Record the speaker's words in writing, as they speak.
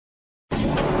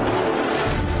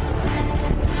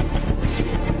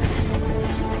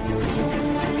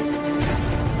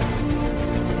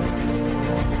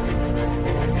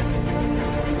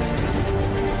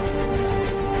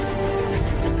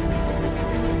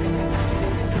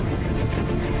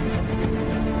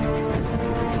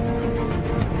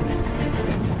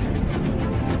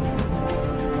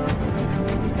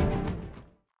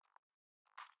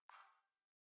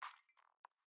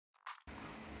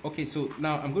Okay, so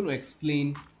now I'm going to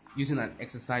explain using an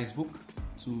exercise book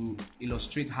to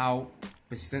illustrate how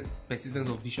persistence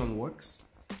of vision works.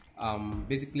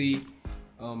 Basically,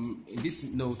 in this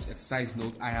exercise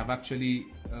note, I have actually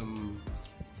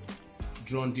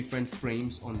drawn different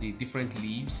frames on the different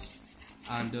leaves,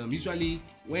 and usually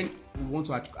when we want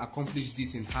to accomplish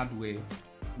this in hardware,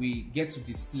 we get to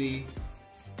display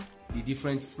the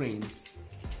different frames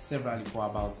severally for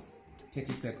about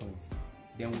 30 seconds.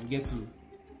 Then we get to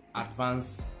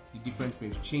advance the different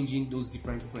frames, changing those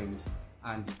different frames,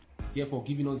 and therefore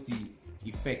giving us the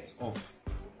effect of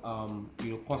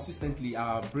consistently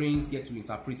our brains get to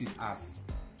interpret it as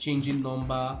changing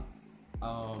number,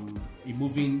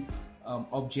 removing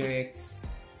objects.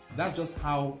 That's just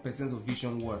how persistence of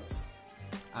vision works.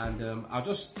 And I've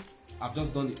just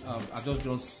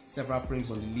drawn several frames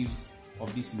on the leaves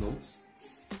of these notes,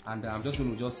 and I'm just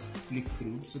going to flip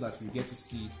through so that you get to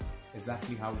see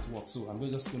exactly how it works. So I'm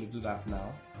just going to do that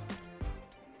now.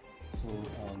 So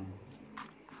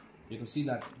you can see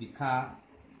that the car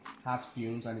has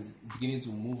fumes and is beginning to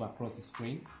move across the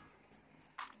screen.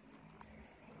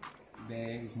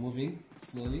 There, it's moving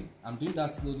slowly. I'm doing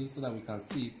that slowly so that we can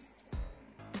see it.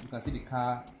 You can see the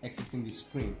car exiting the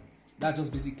screen. That's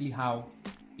just basically how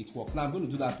it works. Now I'm going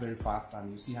to do that very fast and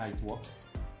you'll see how it works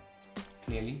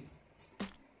clearly.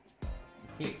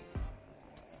 Okay.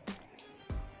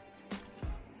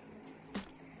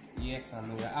 Yes,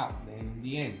 and we're out. Then in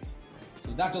the end.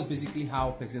 So that's just basically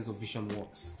how persistence of vision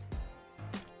works.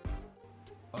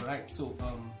 Alright, so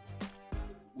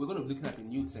we're going to be looking at a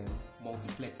new term,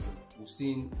 multiplexing. We've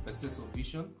seen persistence of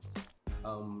vision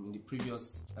in the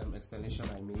previous explanation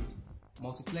I made.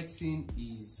 Multiplexing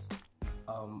is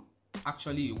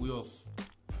actually a way of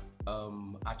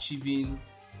achieving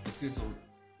persistence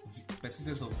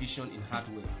of vision in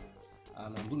hardware,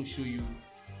 and I'm going to show you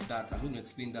that. I'm going to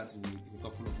explain that in a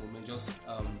couple of moments.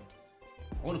 I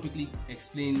want to quickly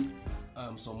explain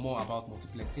some more about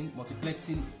multiplexing.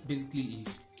 Multiplexing basically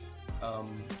is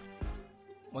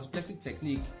multiplexing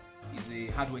technique is a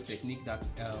hardware technique that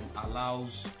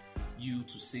allows you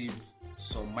to save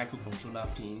some microcontroller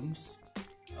pins.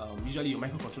 Usually your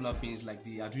microcontroller pins, like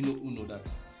the Arduino Uno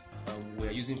that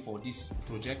we're using for this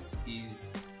project,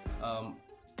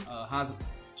 has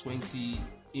 20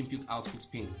 input-output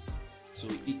pins. So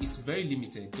it's very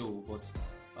limited though, but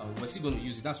we're still going to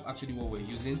use it. That's actually what we're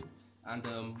using, and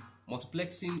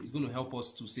multiplexing is going to help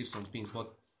us to save some pins.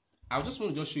 But I just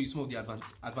want to show you some of the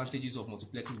advantages of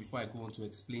multiplexing before I go on to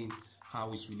explain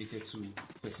how it's related to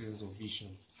persistence of vision.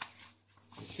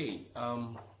 Okay,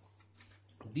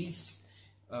 this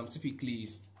typically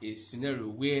is a scenario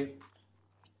where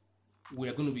we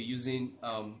are going to be using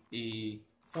a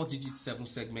 4-digit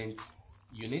 7-segment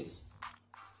unit.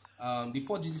 The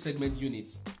 4-digit segment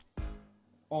units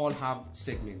all have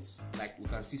segments. Like we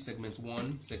can see segment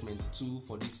 1, segment 2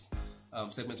 for this,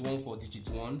 segment 1 for digit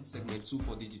 1, segment 2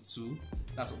 for digit 2.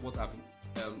 That's what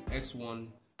S1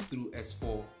 through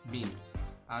S4 means.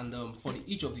 And for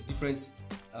each of the different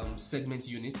segment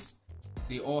units,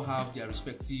 they all have their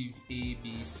respective A,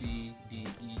 B, C, D,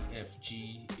 E, F,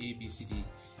 G, A, B, C, D,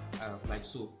 like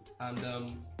so. And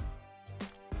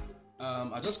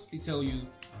I'll just quickly tell you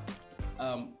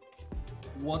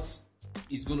what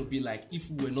it's going to be like if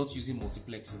we were not using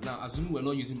multiplexing. Now, assuming we're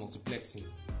not using multiplexing,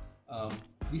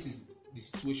 this is the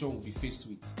situation we'll be faced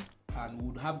with, and we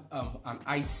would have an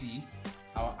IC.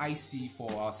 Our IC for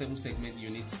our 7-segment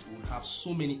units would have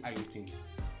so many IO pins.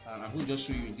 I'm going to just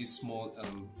show you in this small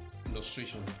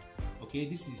illustration. Okay,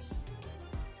 this is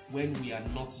when we are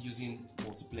not using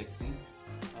multiplexing.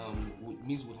 It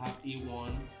means we'll have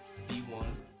A1, B1,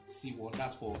 C1.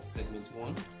 That's for segment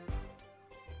 1.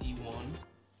 D1,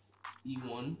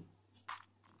 E1,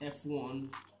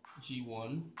 F1,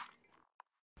 G1.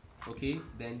 Okay,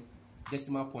 then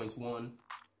decimal point 1,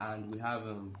 and we have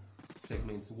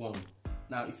segment 1.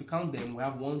 Now, if you count them, we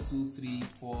have 1, 2, 3,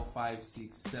 4, 5,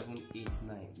 6, 7, 8,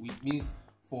 9. Which means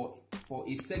for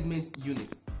a segment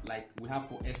unit like we have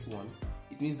for S1,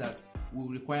 it means that we will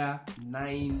require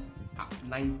 9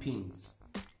 pins,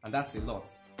 and that's a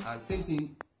lot. And same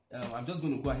thing, I'm just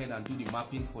going to go ahead and do the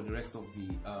mapping for the rest of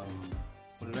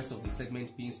the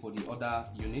segment pins for the other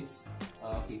units.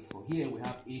 Okay, for here we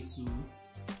have A2,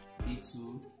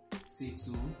 B2,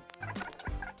 C2.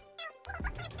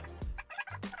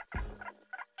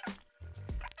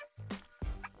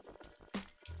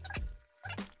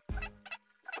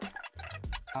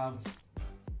 Have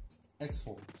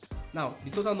S4. Now, the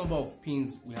total number of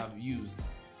pins we have used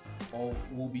or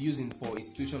will be using for a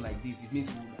situation like this, it means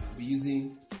we'll be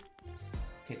using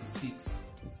 36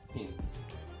 pins.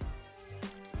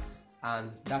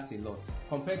 and that's a lot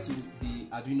compared to the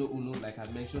Arduino Uno. Like I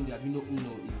mentioned, the Arduino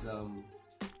Uno is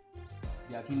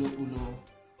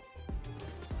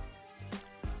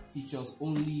features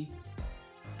only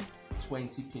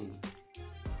 20 pins,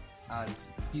 and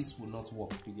this will not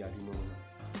work with the Arduino Uno.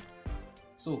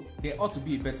 So there ought to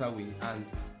be a better way, and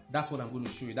that's what I'm going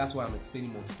to show you. That's why I'm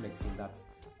explaining multiplexing, that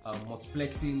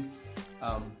multiplexing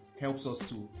helps us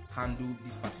to handle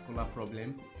this particular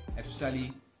problem,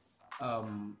 especially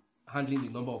handling the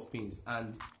number of pins.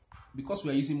 And because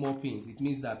we are using more pins, it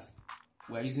means that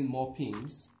we are using more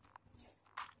pins.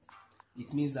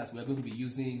 It means that we are going to be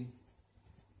using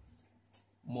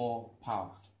more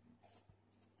power.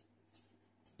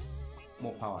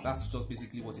 More power. That's just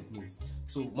basically what it means.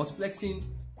 So multiplexing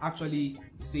actually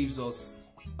saves us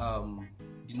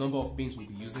the number of pins we'll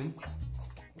be using.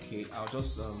 Okay, I'll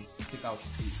just take out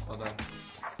this other.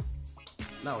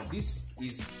 Now this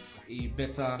is a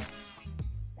better.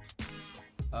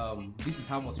 This is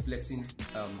how multiplexing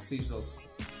saves us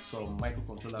some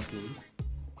microcontroller pins.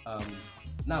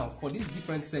 Now for these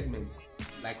different segments,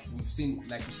 like we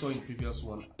saw in the previous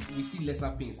one, we see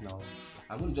lesser pins now.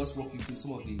 I'm going to just walk you through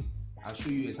some of the. I'll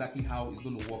show you exactly how it's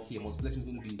going to work here. Multiplexing is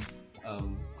going to be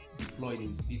deployed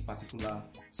in this particular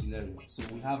scenario. So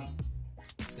we have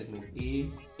segment A,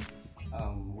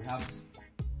 we have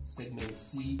segment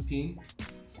C pin,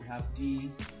 we have D,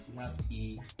 we have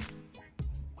E,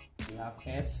 we have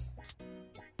F.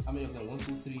 How many of them? 1,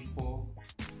 2, 3, 4,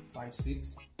 5,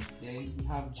 6. Then we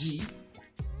have G.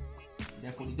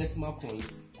 Then for the decimal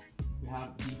points, we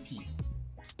have DP.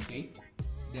 Okay.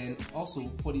 Then also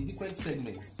for the different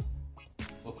segments,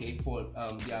 okay, for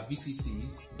their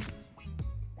VCCs,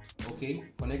 okay,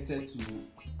 connected to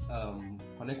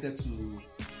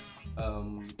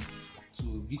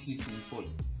VCC for,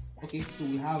 okay, so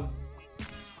we have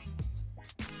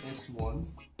S1,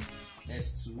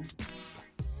 S2,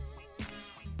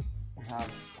 we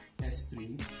have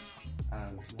S3,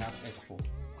 and we have S4.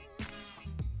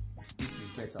 This is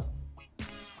better.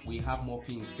 We have more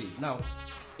pins saved. Now,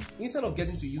 instead of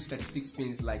getting to use 36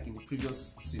 pins like in the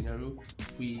previous scenario,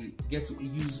 we get to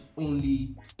use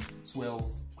only 12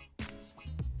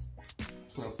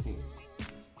 pins.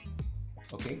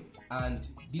 Okay, and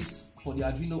this for the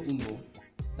Arduino Uno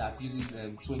that uses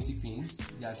 20 pins.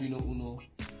 The Arduino Uno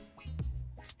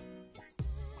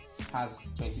has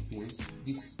 20 pins.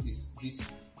 This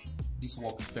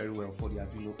works very well for the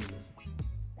Arduino Uno.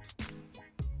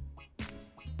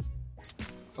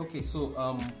 Okay, so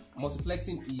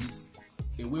multiplexing is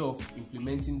a way of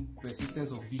implementing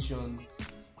persistence of vision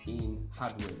in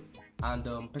hardware, and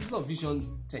persistence of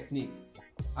vision technique,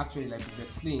 actually, like we've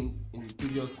explained in the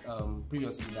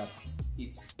previously, that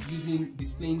it's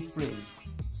displaying frames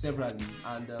severally,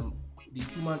 and the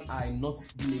human eye not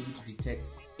being able to detect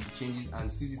the changes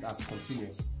and sees it as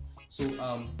continuous. So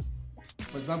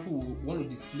for example, we want to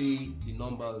display the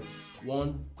numbers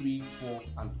 1, 3, 4,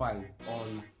 and 5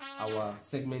 on our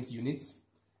segment units.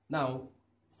 Now,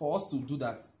 for us to do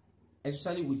that,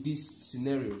 especially with this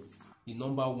scenario, the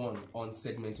number 1 on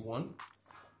segment 1,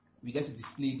 we get to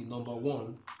display the number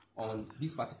 1 on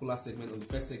this particular segment, on the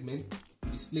first segment.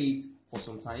 We display it for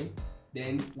some time,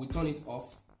 then we turn it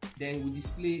off, then we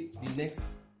display the next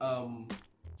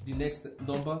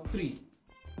number 3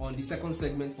 on the second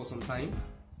segment for some time.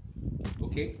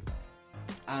 Okay,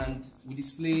 and we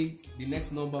display the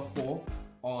next number 4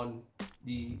 on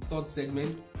the third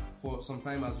segment for some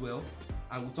time as well,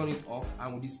 and we turn it off,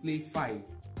 and we display 5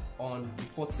 on the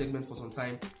fourth segment for some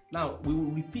time. Now we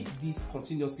will repeat this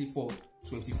continuously for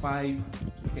 25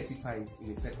 to 30 times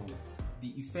in a second.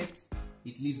 The effect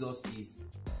it leaves us is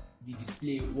the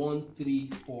display 1, 3,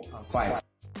 4, and 5.